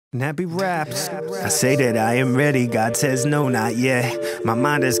Nappy raps. I say that I am ready, God says no, not yet. My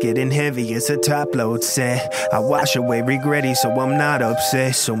mind is getting heavy, it's a top load set. I wash away regretty, so I'm not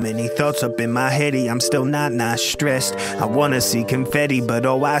upset. So many thoughts up in my heady, I'm still not stressed. I wanna see confetti, but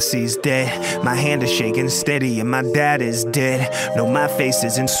all I see's dead. My hand is shaking steady, and my dad is dead. No, my face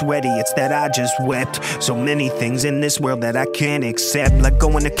isn't sweaty, it's that I just wept. So many things in this world that I can't accept. Like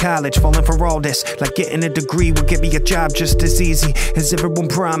going to college, falling for all this. Like getting a degree will get me a job just as easy as everyone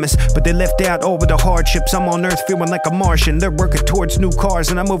promised. But they left out all of the hardships. I'm on earth feeling like a Martian. They're working towards new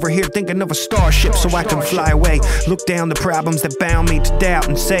cars, and I'm over here thinking of a starship so I can fly away. Look down the problems that bound me to doubt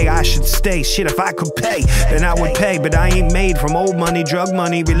and say I should stay. Shit, if I could pay, then I would pay. But I ain't made from old money, drug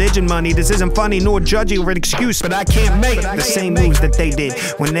money, religion money. This isn't funny nor judgy or an excuse, but I can't make the same moves that they did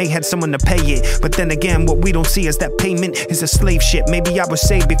when they had someone to pay it. But then again, what we don't see is that payment is a slave ship. Maybe I was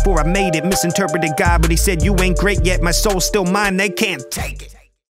saved before I made it. Misinterpreted God, but he said you ain't great yet. My soul's still mine, they can't take it.